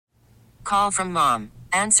Call from mom.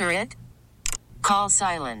 Answer it. Call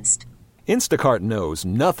silenced. Instacart knows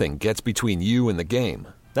nothing gets between you and the game.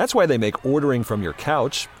 That's why they make ordering from your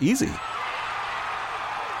couch easy.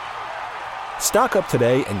 Stock up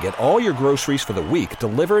today and get all your groceries for the week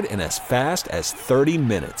delivered in as fast as 30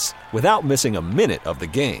 minutes without missing a minute of the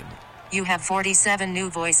game. You have 47 new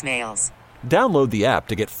voicemails. Download the app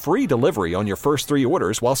to get free delivery on your first 3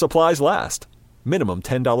 orders while supplies last. Minimum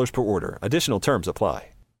 $10 per order. Additional terms apply.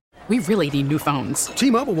 We really need new phones.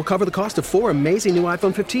 T-Mobile will cover the cost of 4 amazing new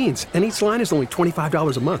iPhone 15s, and each line is only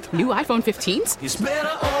 $25 a month. New iPhone 15s? It's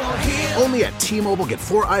better over here. Only at T-Mobile, get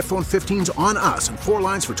 4 iPhone 15s on us and 4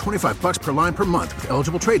 lines for $25 per line per month with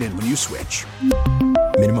eligible trade-in when you switch.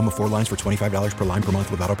 Minimum of 4 lines for $25 per line per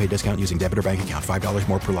month with autopay discount using debit or bank account. $5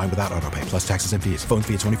 more per line without autopay, plus taxes and fees. Phone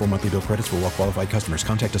fee at 24 monthly bill credits for well-qualified customers.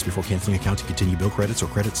 Contact us before canceling account to continue bill credits or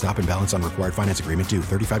credit stop and balance on required finance agreement due.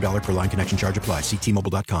 $35 per line connection charge applies. See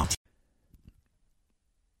T-Mobile.com.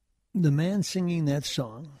 The man singing that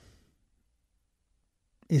song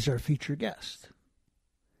is our featured guest.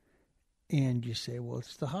 And you say, well,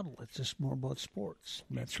 it's the huddle. It's just more about sports.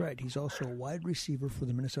 And that's right. He's also a wide receiver for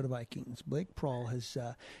the Minnesota Vikings. Blake Proehl has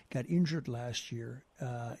got injured last year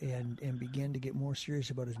and began to get more serious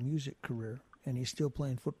about his music career. And he's still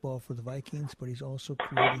playing football for the Vikings, but he's also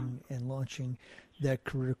creating and launching that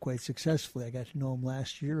career quite successfully. I got to know him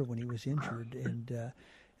last year when he was injured, and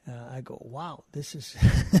I go, wow, this is –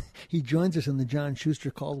 he joins us on the John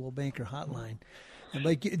Schuster Caldwell Banker Hotline. And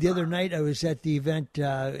like the other night, I was at the event.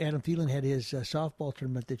 Adam Thielen had his softball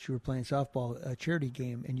tournament that you were playing, softball charity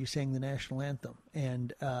game, and you sang the national anthem.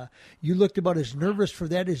 And you looked about as nervous for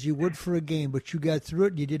that as you would for a game, but you got through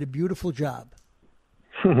it, and you did a beautiful job.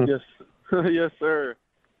 Yes, yes, sir.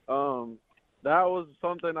 That was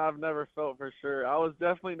something I've never felt for sure. I was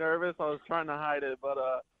definitely nervous. I was trying to hide it, but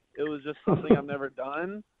it was just something I've never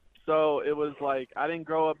done. So it was like I didn't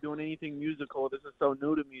grow up doing anything musical. This is so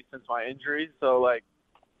new to me since my injury. So, like,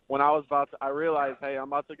 when I realized, hey, I'm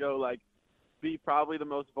about to go, like, be probably the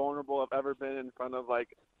most vulnerable I've ever been in front of,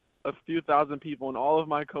 like, a few thousand people and all of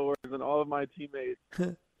my coworkers and all of my teammates.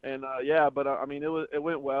 And, I mean, it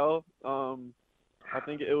went well. I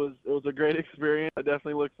think it was a great experience. I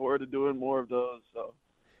definitely look forward to doing more of those. So.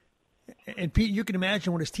 And Pete, you can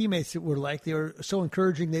imagine what his teammates were like. They were so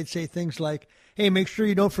encouraging. They'd say things like, "Hey, make sure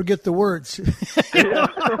you don't forget the words."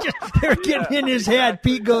 They're getting in his head.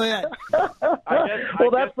 Pete, go ahead.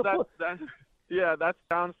 That's the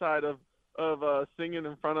downside of singing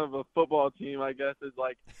in front of a football team. I guess is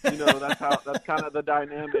like, that's kind of the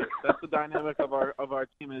dynamic. That's the dynamic of our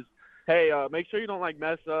team is. Hey, make sure you don't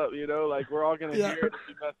mess up. Like we're all gonna hear it if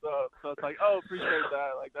you mess up. So it's like, oh, appreciate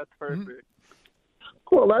that. Like that's perfect. Mm-hmm.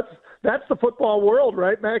 Well, that's the football world,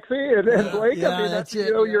 right, Maxie and Blake? Yeah, I mean, that's it.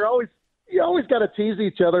 You always got to tease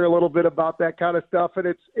each other a little bit about that kind of stuff,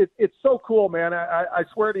 and it's so cool, man. I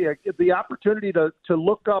swear to you, the opportunity to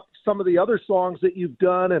look up some of the other songs that you've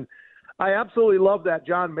done, and I absolutely love that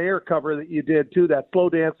John Mayer cover that you did too. That Slow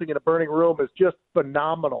Dancing in a Burning Room is just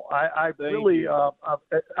phenomenal. I'm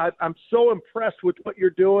so impressed with what you're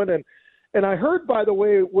doing, and I heard, by the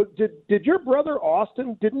way, did your brother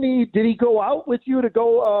Austin, did he go out with you to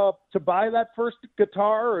go to buy that first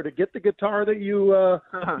guitar or to get the guitar that you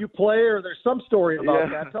play, or there's some story about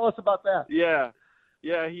that? Tell us about that. Yeah,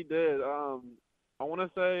 he did. I want to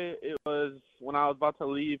say it was when I was about to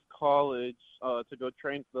leave college to go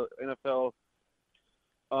train for the NFL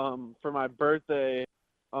for my birthday.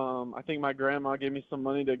 I think my grandma gave me some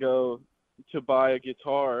money to go to buy a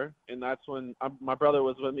guitar, and that's when my brother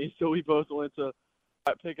was with me, so we both went to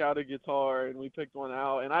pick out a guitar, and we picked one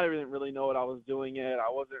out, and I didn't really know what I was doing yet. I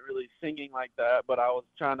wasn't really singing like that, but I was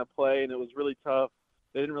trying to play, and it was really tough.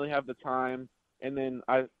 They didn't really have the time, and then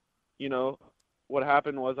what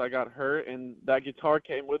happened was I got hurt, and that guitar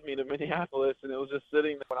came with me to Minneapolis, and it was just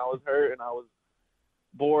sitting there when I was hurt, and I was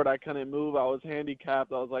bored. I couldn't move. I was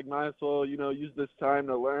handicapped. I was like, might as well, use this time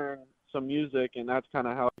to learn some music, and that's kind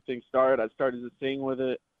of how things started. I started to sing with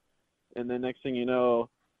it, and then next thing you know,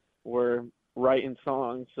 we're writing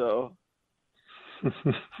songs. So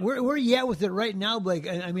where are you at with it right now, Blake?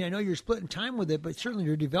 I mean, I know you're splitting time with it, but certainly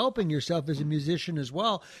you're developing yourself as a musician as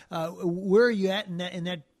well. Where are you at in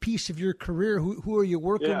that piece of your career? Who are you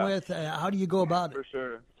working with? How do you go about it? For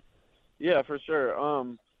sure. Yeah, for sure.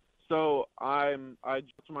 So I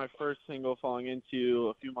just my first single, Falling Into,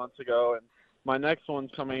 a few months ago, and my next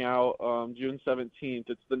one's coming out June 17th.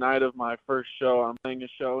 It's the night of my first show. I'm playing a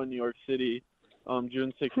show in New York City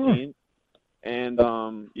June 16th. And,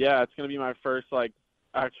 it's going to be my first,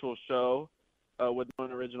 actual show with my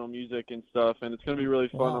own original music and stuff. And it's going to be really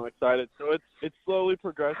fun. Wow. I'm excited. So it's slowly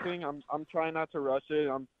progressing. I'm trying not to rush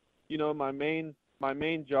it. I'm, my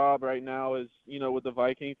main job right now is, with the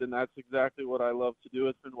Vikings, and that's exactly what I love to do.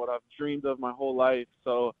 It's been what I've dreamed of my whole life.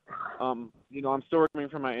 So, I'm still recovering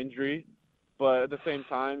from my injury, but at the same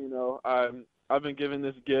time, I've been given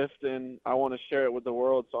this gift, and I want to share it with the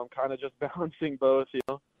world. So I'm kind of just balancing both,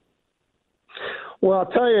 Well, I'll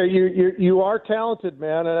tell you, you are talented,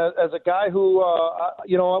 man. And as a guy who,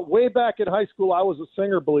 way back in high school, I was a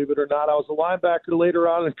singer, believe it or not. I was a linebacker later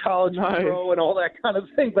on in college, nice. Pro, and all that kind of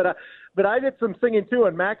thing. But I did some singing too.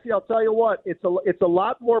 And Maxie, I'll tell you what, it's a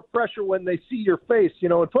lot more pressure when they see your face. In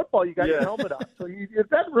football, you got your helmet on, so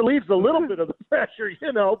that relieves a little bit of the pressure,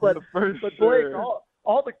 But Blake,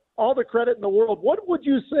 all the credit in the world. What would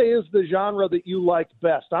you say is the genre that you like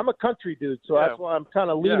best? I'm a country dude, so that's why I'm kind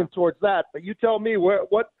of leaning towards that. But you tell me,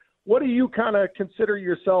 what do you kind of consider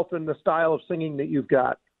yourself in the style of singing that you've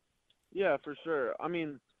got? Yeah, for sure. I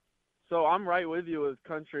mean, so I'm right with you with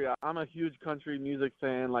country. I'm a huge country music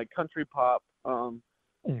fan, like country pop.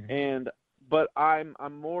 But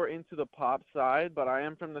I'm more into the pop side. But I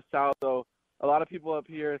am from the South, so a lot of people up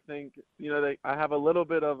here think, I have a little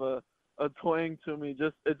bit of a twang to me.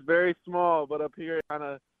 Just it's very small, but up here it kind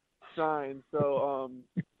of shines. So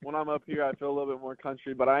when I'm up here, I feel a little bit more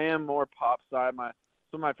country, but I am more pop side. Some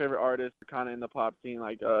of my favorite artists are kind of in the pop scene,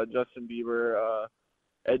 like Justin Bieber,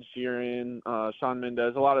 Ed Sheeran, Shawn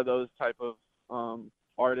Mendes, a lot of those type of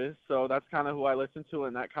artists. So that's kind of who I listen to,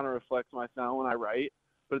 and that kind of reflects my sound when I write.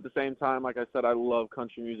 But at the same time, like I said, I love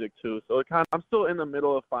country music too. So I'm still in the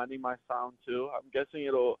middle of finding my sound too. I'm guessing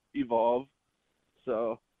it'll evolve.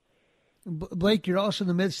 So. Blake, you're also in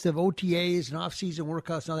the midst of OTAs and off-season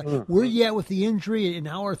workouts and all that. Where are you at with the injury, and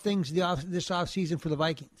how are things this off-season for the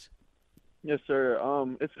Vikings? Yes, sir.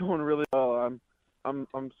 It's going really well.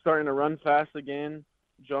 I'm starting to run fast again,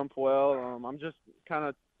 jump well. I'm just kind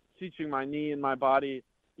of teaching my knee and my body,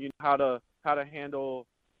 how to handle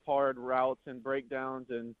hard routes and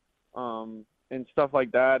breakdowns and stuff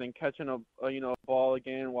like that, and catching a ball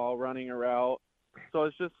again while running a route. So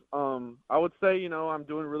it's just, I would say, I'm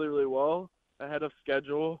doing really, really well ahead of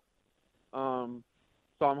schedule. So I'm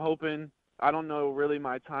hoping, I don't know really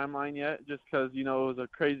my timeline yet, just because, it was a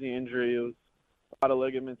crazy injury. It was a lot of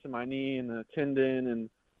ligaments in my knee and a tendon, and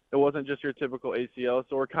it wasn't just your typical ACL.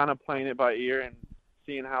 So we're kind of playing it by ear and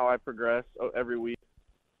seeing how I progress every week.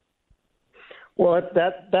 Well,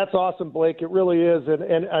 that's awesome, Blake. It really is.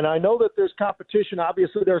 And I know that there's competition.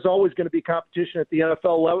 Obviously, there's always going to be competition at the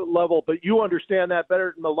NFL level, but you understand that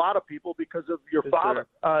better than a lot of people because of your father.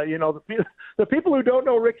 The people who don't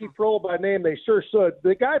know Ricky Proehl by name, they sure should.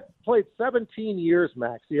 The guy played 17 years,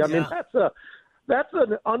 Maxie. I mean, that's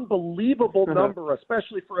an unbelievable number,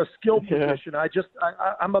 especially for a skill position.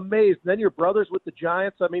 I'm amazed. And then your brother's with the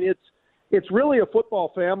Giants. I mean, it's really a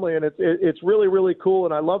football family, and it's really, really cool.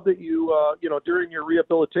 And I love that you during your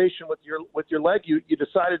rehabilitation with your leg, you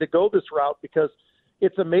decided to go this route because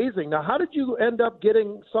it's amazing. Now, how did you end up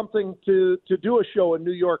getting something to do a show in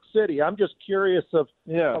New York City? I'm just curious of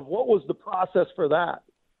what was the process for that.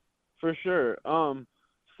 For sure.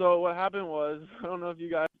 So what happened was, I don't know if you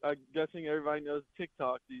guys, I'm guessing everybody knows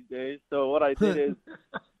TikTok these days. So what I did is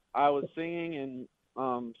I was singing, and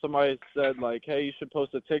somebody said, like, hey, you should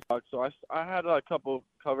post a TikTok. So I had a couple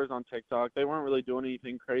covers on TikTok. They weren't really doing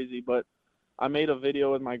anything crazy, but I made a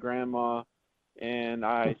video with my grandma, and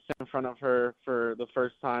I sat in front of her for the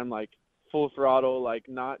first time, like full throttle, like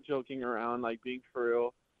not joking around, like being for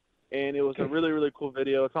real. And it was a really, really cool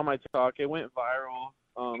video. It's on my TikTok. It went viral.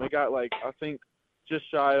 It got I think just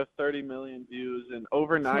shy of 30 million views. And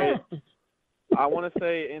overnight, I want to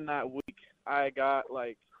say in that week, I got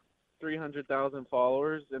 300,000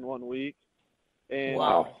 followers in 1 week. And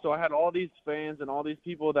so I had all these fans and all these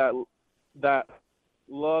people that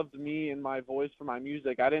loved me and my voice for my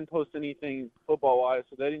music. I didn't post anything football-wise,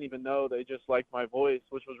 so they didn't even know. They just liked my voice,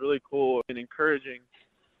 which was really cool and encouraging.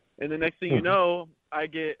 And the next thing you know, I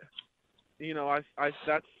get,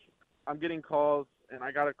 I'm getting calls, and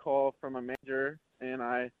I got a call from a manager, and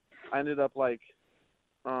I ended up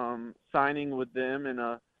signing with them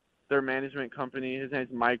and their management company. His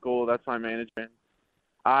name's Michael. That's my manager.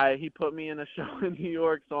 He put me in a show in New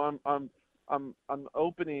York, so I'm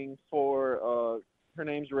opening for her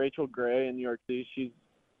name's Rachel Gray in New York City. She's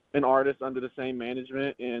an artist under the same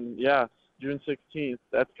management, and June 16th.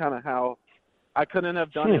 That's kind of how I couldn't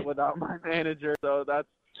have done it without my manager. So that's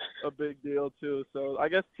a big deal too. So I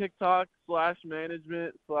guess TikTok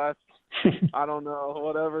 /management/ I don't know,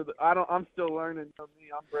 whatever. I'm still learning from me.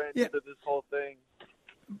 I'm brand new to this whole thing.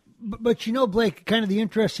 But Blake, kind of the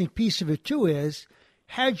interesting piece of it too is,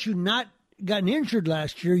 had you not gotten injured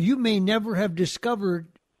last year, you may never have discovered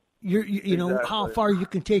you know, how far you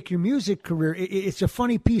can take your music career. It's a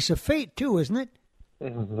funny piece of fate too, isn't it?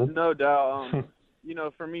 Mm-hmm. No doubt. You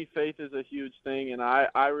know, for me, faith is a huge thing, and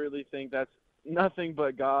I really think that's nothing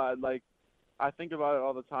but God. Like, I think about it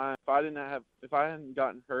all the time. If I hadn't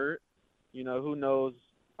gotten hurt, you know, who knows?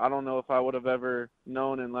 I don't know if I would have ever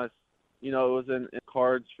known unless, you know, it was in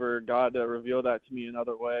cards for God to reveal that to me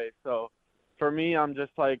another way. So for me, I'm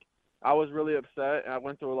just like, I was really upset, and I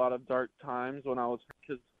went through a lot of dark times when I was hurt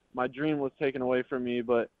because my dream was taken away from me,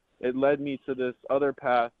 but it led me to this other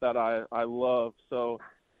path that I love. So,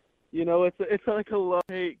 you know, it's like a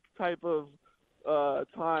love-hate type of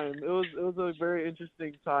time. It was a very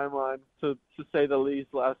interesting timeline to say the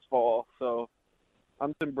least last fall. So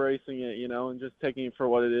I'm embracing it, you know, and just taking it for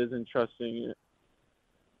what it is and trusting it.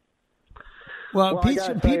 Well,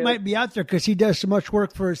 Pete might be out there because he does so much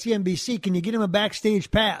work for CNBC. Can you get him a backstage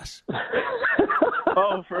pass?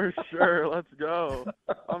 Oh, for sure. Let's go.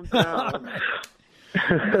 I'm down.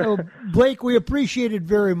 Blake, we appreciate it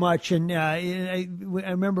very much, and I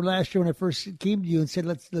remember last year when I first came to you and said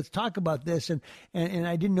let's talk about this, and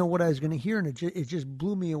I didn't know what I was going to hear, and it just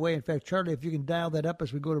blew me away. In fact, Charlie, if you can dial that up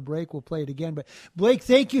as we go to break, we'll play it again. But Blake,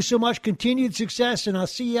 thank you so much. Continued success, and I'll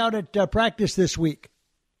see you out at practice this week.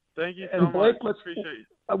 Thank you so Blake, much. Appreciate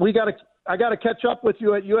it. I got to catch up with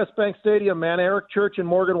you at US Bank Stadium, man. Eric Church and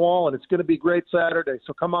Morgan Wallen. It's going to be great Saturday,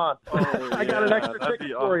 so come on. I got an extra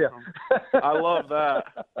ticket for you. I love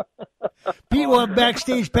that. Pete will have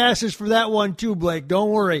backstage passes for that one too, Blake.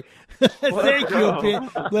 Don't worry. Thank you,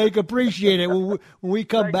 Pete. Blake, appreciate it. When we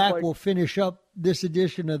come back, Blake, we'll finish up this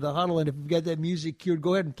edition of The Huddle, and if you've got that music cued,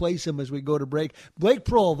 go ahead and play some as we go to break. Blake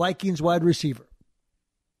Proehl, Vikings wide receiver.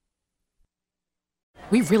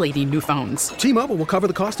 We really need new phones. T-Mobile will cover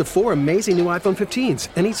the cost of 4 amazing new iPhone 15s,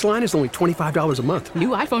 and each line is only $25 a month. New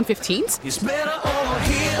iPhone 15s? It's better over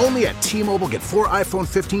here. Only at T-Mobile, get 4 iPhone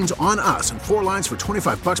 15s on us and 4 lines for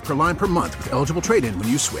 $25 per line per month with eligible trade-in when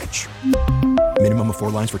you switch. Minimum of 4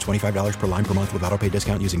 lines for $25 per line per month with autopay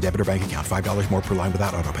discount using debit or bank account. $5 more per line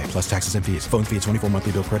without autopay, plus taxes and fees. Phone fee at 24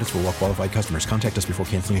 monthly bill credits for well-qualified customers. Contact us before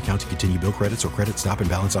canceling account to continue bill credits or credit stop and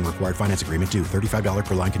balance on required finance agreement due. $35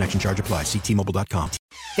 per line connection charge applies. See T-Mobile.com.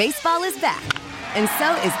 Baseball is back, and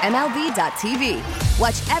so is MLB.tv.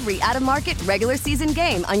 Watch every out-of-market regular season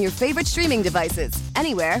game on your favorite streaming devices.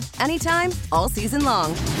 Anywhere, anytime, all season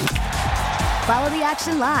long. Follow the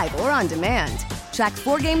action live or on demand. Track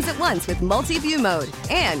 4 games at once with multi-view mode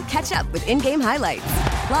and catch up with in-game highlights.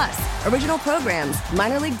 Plus, original programs,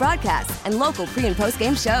 minor league broadcasts, and local pre- and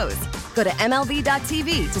post-game shows. Go to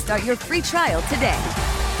MLB.tv to start your free trial today.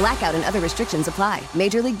 Blackout and other restrictions apply.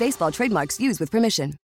 Major League Baseball trademarks used with permission.